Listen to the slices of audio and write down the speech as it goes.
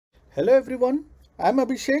Hello everyone, I am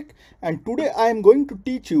Abhishek and today I am going to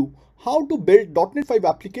teach you how to build .NET 5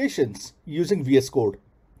 applications using VS Code.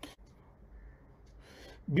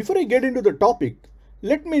 Before I get into the topic,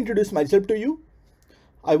 let me introduce myself to you.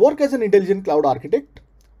 I work as an intelligent cloud architect.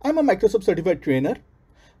 I am a Microsoft certified trainer.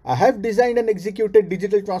 I have designed and executed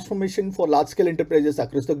digital transformation for large-scale enterprises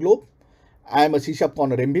across the globe. I am a C#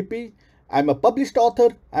 Corner MVP. I am a published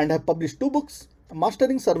author and have published 2 books,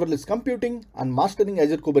 Mastering Serverless Computing and Mastering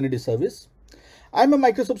Azure Kubernetes Service. I am a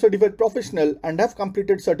Microsoft certified professional and have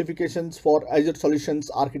completed certifications for Azure Solutions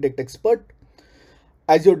Architect Expert,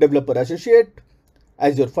 Azure Developer Associate,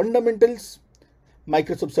 Azure Fundamentals,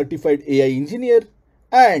 Microsoft Certified AI Engineer,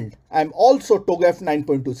 and I am also TOGAF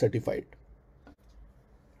 9.2 certified.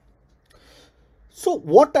 So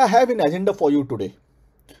what I have in agenda for you today?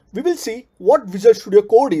 We will see what Visual Studio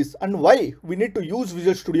Code is and why we need to use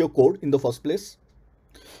Visual Studio Code in the first place.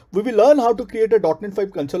 We will learn how to create a .NET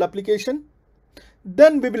 5 console application.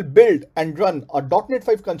 Then we will build and run a .NET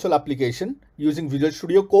 5 console application using Visual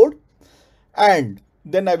Studio Code. And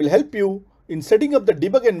then I will help you in setting up the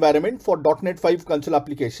debug environment for .NET 5 console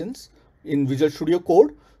applications in Visual Studio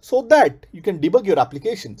Code so that you can debug your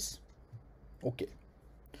applications. Okay.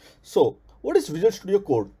 So what is Visual Studio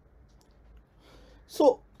Code?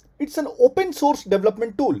 So it's an open source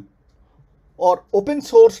development tool or open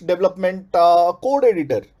source development code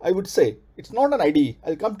editor, I would say. It's not an IDE.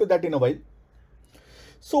 I'll come to that in a while.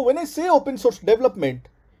 So when I say open source development,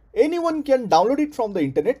 anyone can download it from the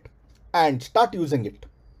internet and start using it.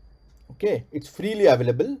 Okay, it's freely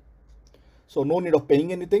available. So no need of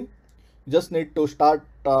paying anything. You just need to start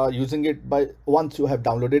using it once you have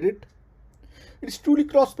downloaded it. It's truly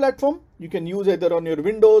cross-platform. You can use either on your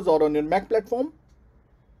Windows or on your Mac platform.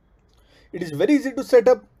 It is very easy to set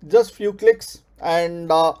up, just few clicks, and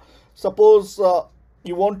suppose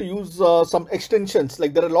you want to use some extensions,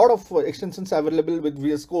 like there are a lot of extensions available with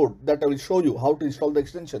VS Code that I will show you how to install the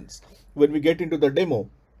extensions when we get into the demo.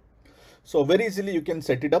 So very easily you can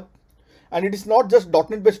set it up, and it is not just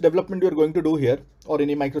 .NET based development you are going to do here or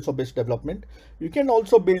any Microsoft based development. You can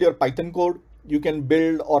also build your Python code, you can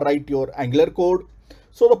build or write your Angular code.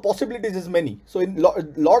 So the possibilities is many. So in lot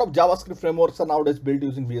of JavaScript frameworks are nowadays built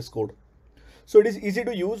using VS Code. So it is easy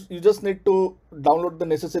to use. You just need to download the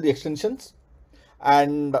necessary extensions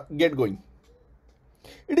and get going.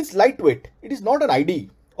 It is lightweight. It is not an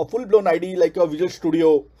IDE, a full-blown IDE like a Visual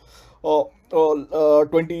Studio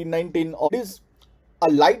 2019. It is a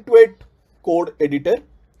lightweight code editor,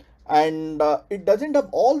 and it doesn't have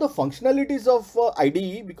all the functionalities of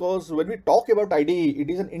IDE, because when we talk about IDE, it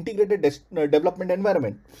is an integrated development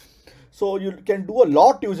environment. So you can do a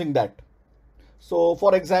lot using that. So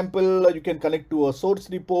for example, you can connect to a source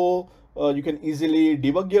repo, you can easily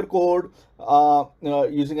debug your code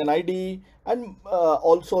using an IDE, and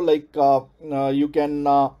also like you can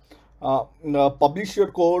publish your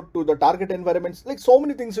code to the target environments, like so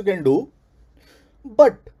many things you can do.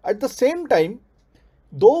 But at the same time,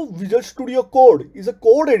 though Visual Studio Code is a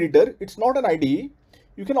code editor, it's not an IDE,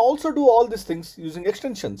 you can also do all these things using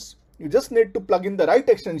extensions. You just need to plug in the right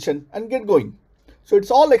extension and get going. So it's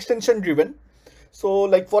all extension driven. So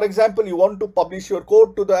like for example, you want to publish your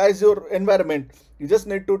code to the Azure environment, you just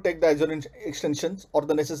need to take the Azure extensions or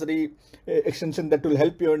the necessary extension that will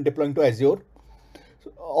help you in deploying to Azure.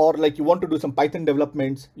 Or like you want to do some Python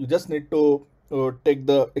developments, you just need to take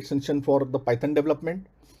the extension for the Python development.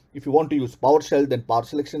 If you want to use PowerShell, then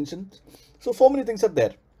PowerShell extensions. So many things are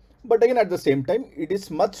there. But again, at the same time, it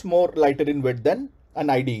is much more lighter in weight than an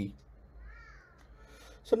IDE.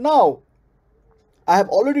 So now, I have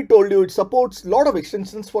already told you it supports a lot of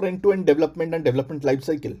extensions for end-to-end development and development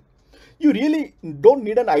lifecycle. You really don't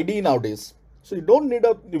need an IDE nowadays. So you don't need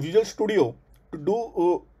a Visual Studio to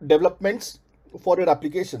do developments for your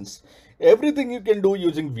applications. Everything you can do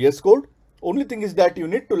using VS Code. Only thing is that you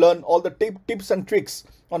need to learn all the tips and tricks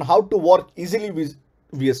on how to work easily with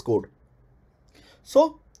VS Code.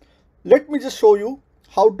 So let me just show you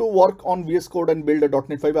how to work on VS Code and build a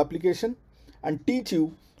 .NET 5 application and teach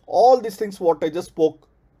you all these things what I just spoke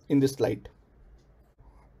in this slide.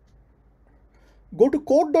 Go to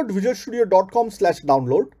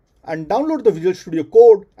code.visualstudio.com/download and download the Visual Studio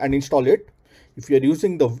Code and install it. If you are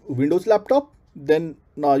using the Windows laptop, then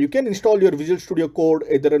now you can install your Visual Studio Code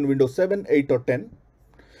either on Windows 7, 8 or 10.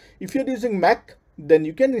 If you are using Mac, then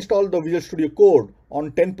you can install the Visual Studio Code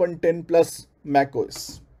on 10.10 plus Mac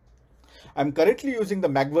OS. I'm currently using the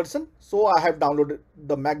Mac version, so I have downloaded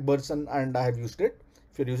the Mac version and I have used it.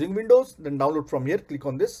 If you're using Windows, then download from here, click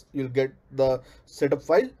on this, you'll get the setup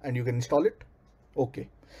file and you can install it. Okay.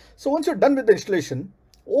 So once you're done with the installation,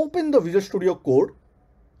 open the Visual Studio Code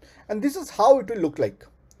and this is how it will look like.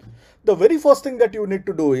 The very first thing that you need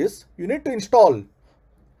to do is you need to install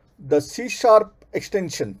the C#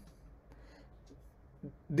 extension.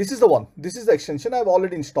 This is the one. This is the extension I've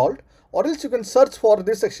already installed, or else you can search for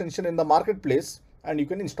this extension in the marketplace and you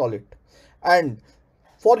can install it. And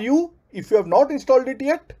for you, if you have not installed it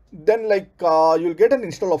yet, then you'll get an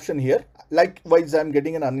install option here. Likewise, I'm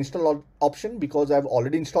getting an uninstall option because I've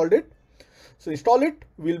already installed it. So install it.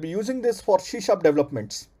 We'll be using this for C#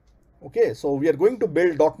 developments. Okay, so we are going to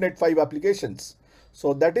build .NET 5 applications.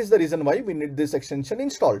 So that is the reason why we need this extension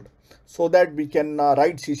installed, so that we can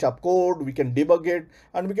write C# code, we can debug it,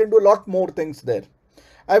 and we can do a lot more things there.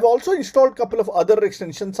 I've also installed a couple of other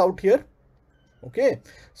extensions out here. Okay,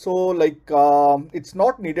 so it's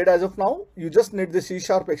not needed as of now. You just need the C#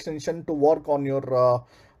 extension to work on your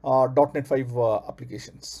 .NET 5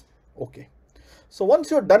 applications. Okay, so once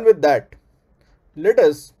you're done with that, let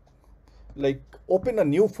us open a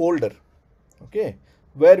new folder, okay,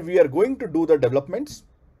 where we are going to do the developments.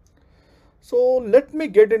 So let me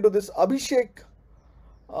get into this Abhishek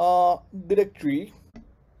directory.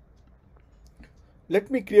 Let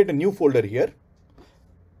me create a new folder here.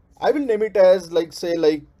 I will name it as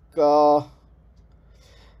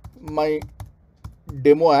my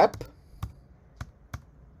demo app.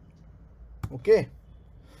 Okay,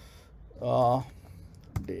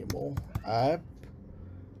 demo app.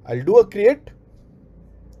 I'll do a create.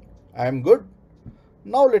 I am good.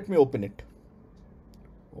 Now let me open it.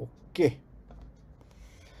 Okay,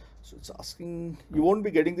 so it's asking, you won't be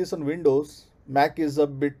getting this on Windows. Mac is a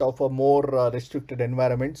bit of a more restricted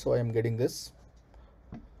environment, so I am getting this.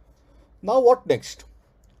 Now what next?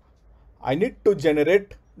 I need to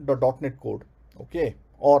generate the .NET code, okay,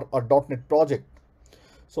 or a .NET project.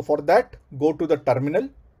 So for that, go to the terminal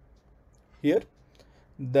here,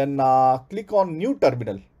 then click on new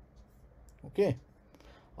terminal. Okay,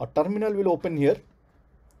 a terminal will open here.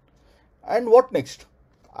 And what next?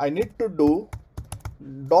 I need to do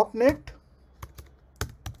 .NET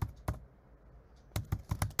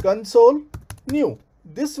console new.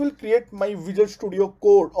 This will create my Visual Studio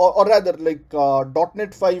Code, or rather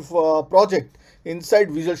 .NET 5 project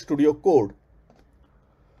inside Visual Studio Code.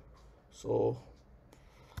 So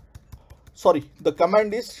sorry, the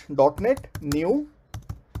command is .NET new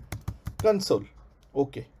console.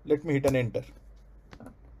 Okay, let me hit an enter.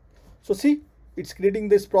 So see, it's creating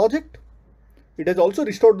this project. It has also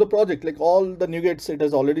restored the project, like all the NuGets it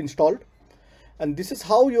has already installed. And this is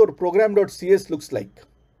how your program.cs looks like.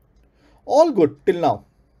 All good till now.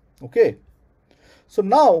 Okay. So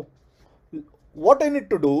now what I need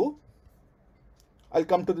to do, I'll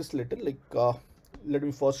come to this later. Let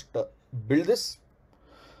me first build this.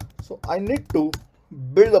 So I need to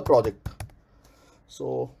build a project.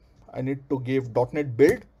 So I need to give .NET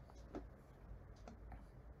build.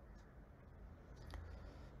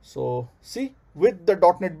 So see, with the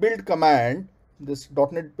 .NET build command, this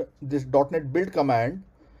 .NET build command,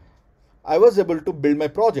 I was able to build my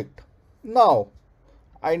project. Now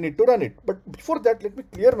I need to run it, but before that, let me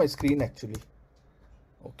clear my screen actually.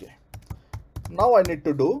 Okay. Now I need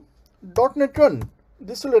to do .NET run.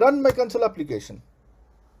 This will run my console application.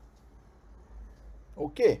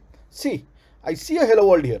 Okay. See, I see a hello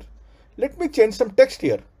world here. Let me change some text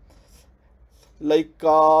here.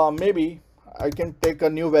 Maybe I can take a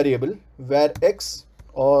new variable where x,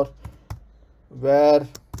 or where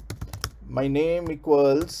my name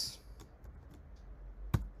equals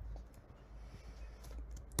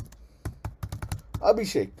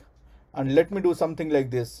Abhishek, and let me do something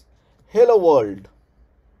like this. Hello world.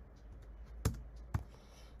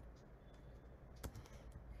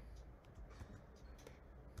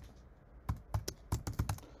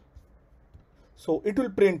 So it will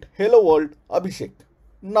print hello world Abhishek.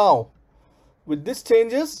 Now with this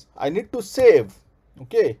changes, I need to save.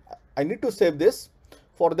 Okay, I need to save this.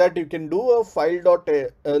 For that, you can do a file go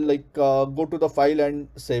to the file and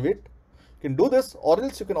save it. You can do this, or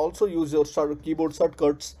else you can also use your keyboard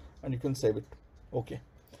shortcuts and you can save it. Okay.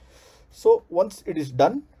 So once it is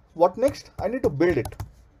done, what next? I need to build it.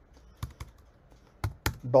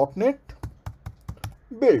 .NET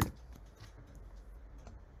build.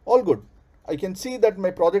 All good. I can see that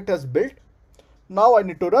my project has built. Now I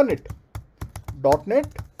need to run it. .NET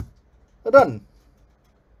run.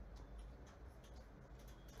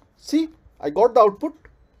 See, I got the output.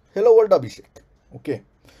 Hello world Abhishek. Okay.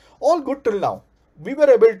 All good till now. We were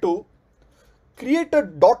able to create a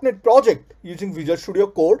 .NET project using Visual Studio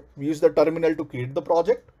Code. We used the terminal to create the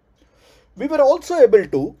project. We were also able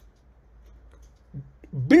to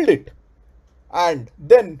build it, and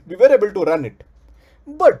then we were able to run it.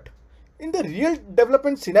 But in the real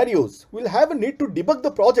development scenarios, we'll have a need to debug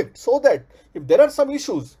the project so that if there are some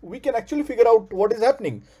issues, we can actually figure out what is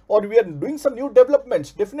happening, or we are doing some new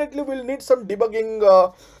developments. Definitely we'll need some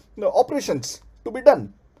debugging operations to be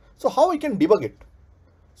done. So how we can debug it?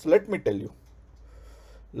 So let me tell you.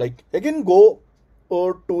 Like again, go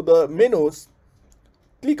to the menus,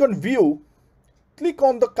 click on view, click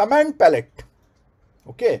on the command palette.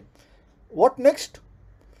 Okay. What next?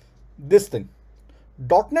 This thing.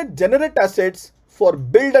 Dotnet generate assets for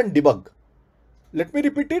build and debug. Let me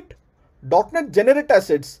repeat it. Dotnet generate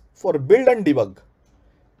assets for build and debug.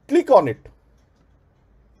 Click on it.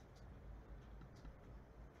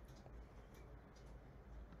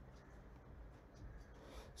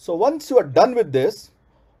 So once you are done with this,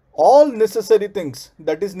 all necessary things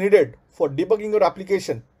that is needed for debugging your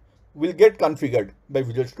application will get configured by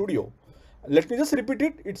Visual Studio. Let me just repeat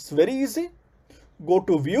it. It's very easy. Go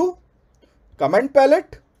to view, command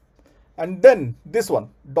palette, and then this one,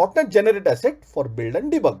 .NET generate asset for build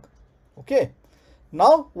and debug. Okay.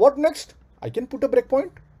 Now what next? I can put a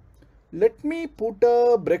breakpoint. Let me put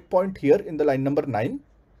a breakpoint here in the line number 9.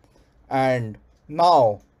 And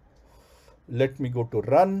now let me go to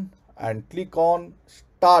run and click on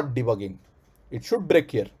start debugging. It should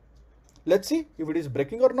break here. Let's see if it is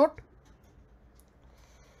breaking or not.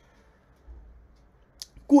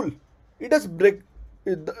 Cool. It has break.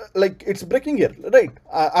 Like it's breaking here, right?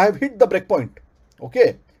 I have hit the breakpoint.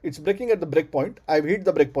 Okay, it's breaking at the breakpoint. I've hit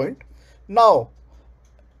the breakpoint. Now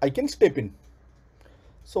I can step in.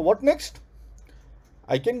 So what next?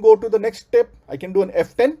 I can go to the next step. I can do an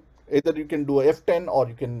F10. Either you can do a F10 or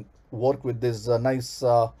you can work with this nice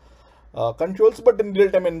controls. But in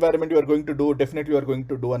real-time environment, you are going to do definitely you are going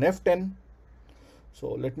to do an F10. So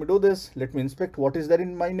let me do this. Let me inspect what is there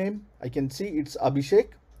in my name. I can see it's Abhishek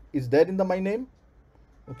is there in the my name.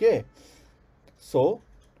 Okay, so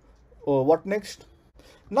what next?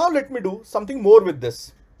 Now let me do something more with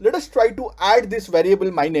this. Let us try to add this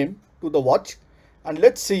variable my name to the watch and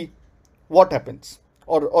let's see what happens,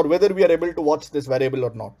 or whether we are able to watch this variable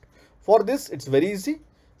or not. For this, it's very easy.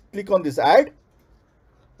 Click on this add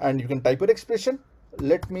and you can type your expression.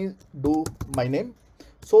 Let me do my name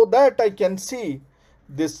so that I can see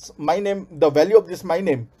this my name, the value of this my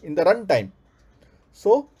name in the runtime.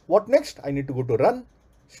 So what next? I need to go to run.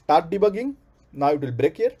 Start debugging. Now it will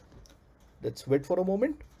break here. Let's wait for a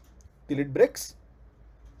moment till it breaks.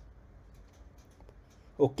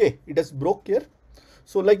 Okay, it has broke here.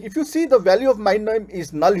 So like if you see the value of my name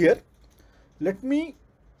is null here, let me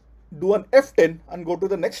do an F10 and go to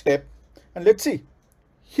the next step and let's see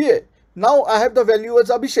here. Now I have the value as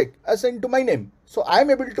Abhishek assigned to my name. So I am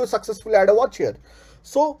able to successfully add a watch here.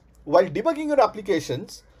 So while debugging your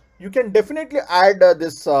applications, you can definitely add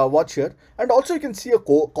this watch here, and also you can see a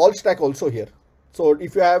call stack also here. So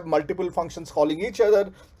if you have multiple functions calling each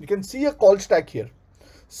other, you can see a call stack here.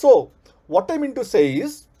 So what I mean to say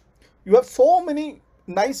is you have so many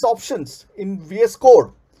nice options in VS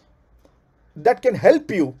Code that can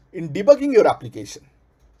help you in debugging your application.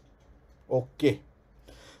 Okay.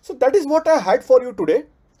 So that is what I had for you today.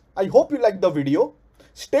 I hope you liked the video.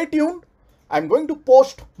 Stay tuned. I'm going to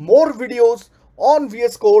post more videos on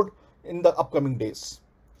VS Code in the upcoming days.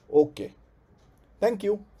 Okay. Thank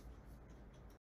you.